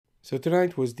So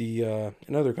tonight was the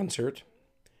another concert,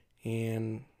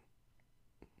 and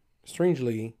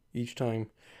strangely, each time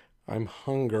I'm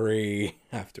hungry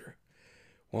after.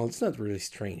 Well, it's not really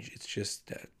strange. It's just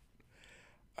that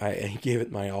I gave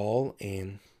it my all,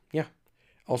 and yeah.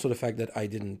 Also, the fact that I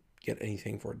didn't get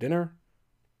anything for dinner,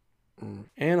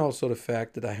 and also the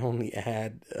fact that I only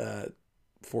had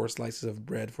 4 slices of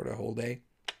bread for the whole day.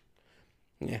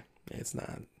 Yeah, it's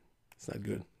not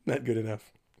good. Not good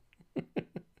enough.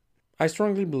 I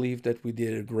strongly believe that we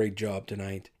did a great job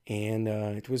tonight, and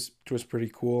it was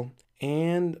pretty cool.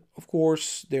 And of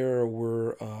course, there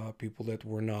were people that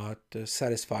were not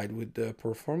satisfied with the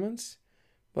performance,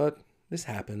 but this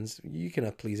happens. You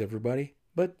cannot please everybody.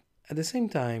 But at the same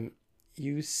time,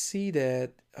 you see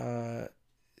that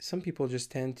some people just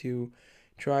tend to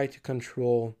try to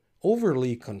control,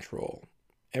 overly control,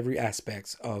 every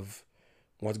aspects of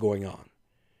what's going on,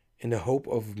 in the hope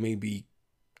of maybe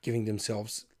giving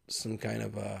themselves some kind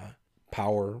of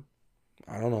power.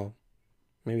 I don't know.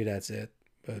 Maybe that's it.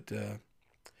 But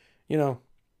you know,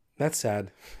 that's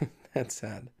sad. That's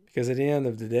sad because at the end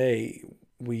of the day,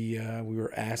 we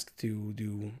were asked to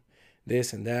do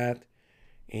this and that,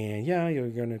 and yeah, you're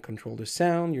gonna control the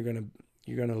sound. You're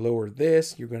gonna lower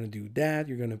this. You're gonna do that.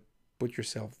 You're gonna put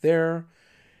yourself there,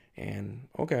 and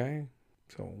okay,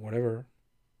 so whatever.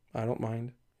 I don't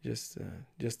mind. Just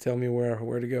tell me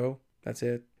where to go. That's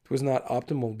it. It was not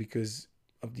optimal because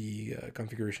of the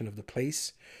configuration of the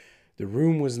place. The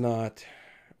room was not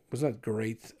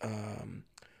great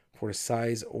for the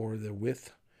size or the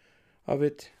width of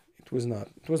it. It was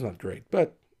not great,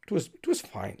 but it was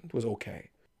fine. It was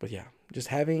okay. But yeah, just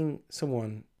having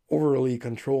someone overly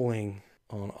controlling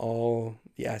on all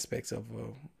the aspects of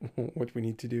what we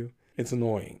need to do, it's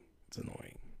annoying. It's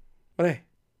annoying. But hey,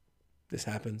 this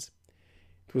happens.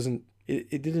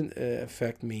 It didn't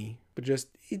affect me, but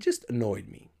it just annoyed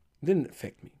me. It didn't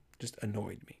affect me, just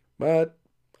annoyed me. But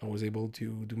I was able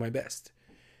to do my best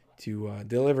to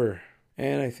deliver,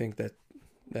 and I think that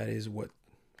that is what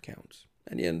counts.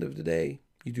 At the end of the day,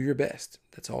 you do your best.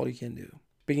 That's all you can do.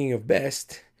 Speaking of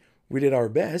best, we did our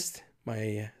best,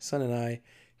 my son and I,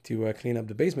 to clean up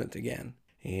the basement again.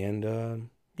 And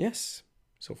yes,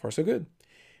 so far so good.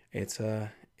 It's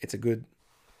a good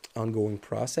ongoing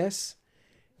process.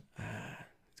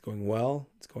 It's going well.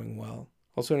 It's going well.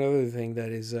 Also, another thing that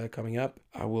is coming up,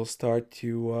 I will start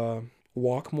to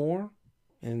walk more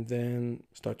and then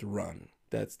start to run.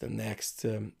 That's the next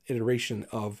iteration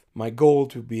of my goal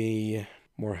to be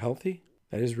more healthy.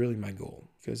 That is really my goal,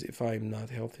 because if I'm not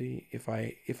healthy, if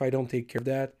I don't take care of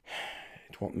that,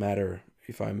 it won't matter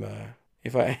if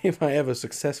I have a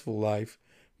successful life,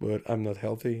 but I'm not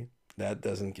healthy. That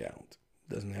doesn't count.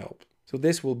 Doesn't help. So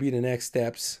this will be the next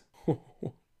steps.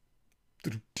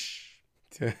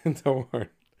 Toward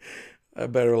a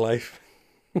better life.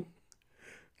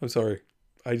 I'm sorry.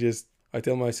 I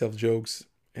tell myself jokes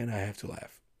and I have to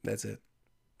laugh. That's it.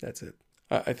 That's it.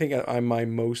 I think I'm my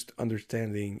most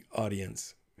understanding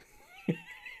audience.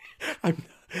 I'm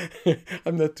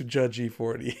I'm not too judgy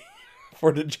for the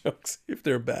for the jokes if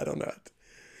they're bad or not.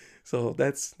 So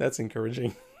that's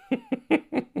encouraging.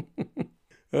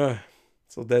 uh,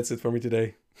 so that's it for me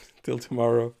today. Till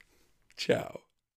tomorrow. Ciao.